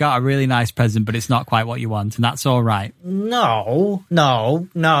 Christmas where you got a really nice present, but it's not quite what you want, and that's all right. No. You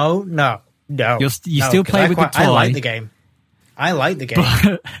still 'cause play with the toy. I like the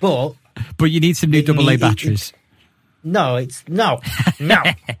game. But But you need some new AA batteries. no, it's no. It's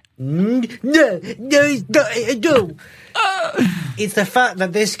not. It's the fact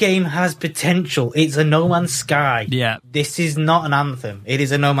that this game has potential. It's a No Man's Sky. Yeah. This is not an Anthem. It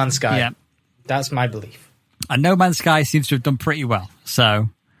is a No Man's Sky. Yeah. That's my belief. And No Man's Sky seems to have done pretty well. So,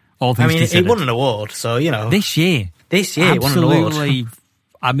 all things considered. It won an award, so, This year. it won an award. Absolutely.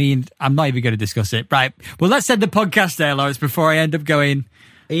 I mean, I'm not even going to discuss it. Right. Well, let's end the podcast there, Lawrence, before I end up going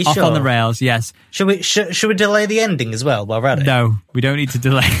Are you off sure? on the rails. Yes. Should we delay the ending as well while we're at it? No, we don't need to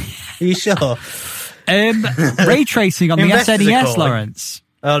delay. Are you sure? Ray tracing on the Investors are SNES, calling. Lawrence.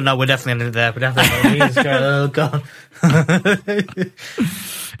 Oh, no, we're definitely in there. We're definitely Oh, God.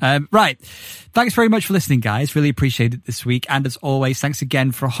 Right. Thanks very much for listening, guys. Really appreciate it this week. And as always, thanks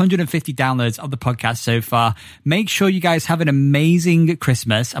again for 150 downloads of the podcast so far. Make sure you guys have an amazing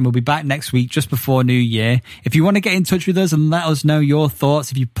Christmas, and we'll be back next week just before New Year. If you want to get in touch with us and let us know your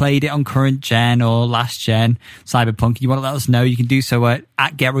thoughts, if you played it on current gen or last gen Cyberpunk, you want to let us know, you can do so at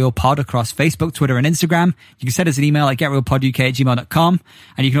GetRealPod across Facebook, Twitter, and Instagram. You can send us an email at getrealpoduk@gmail.com,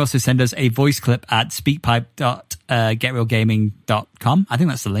 and you can also send us a voice clip at speakpipe.getrealgaming.com. I think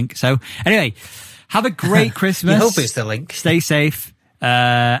that's the link. So anyway, have a great Christmas. You hope it's the link. Stay safe,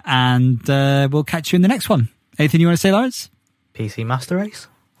 and we'll catch you in the next one. Anything you want to say, Lawrence? PC Master Race.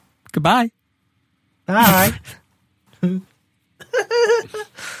 Goodbye. Bye.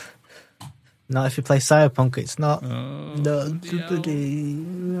 Not if you play Cyberpunk, it's not. No.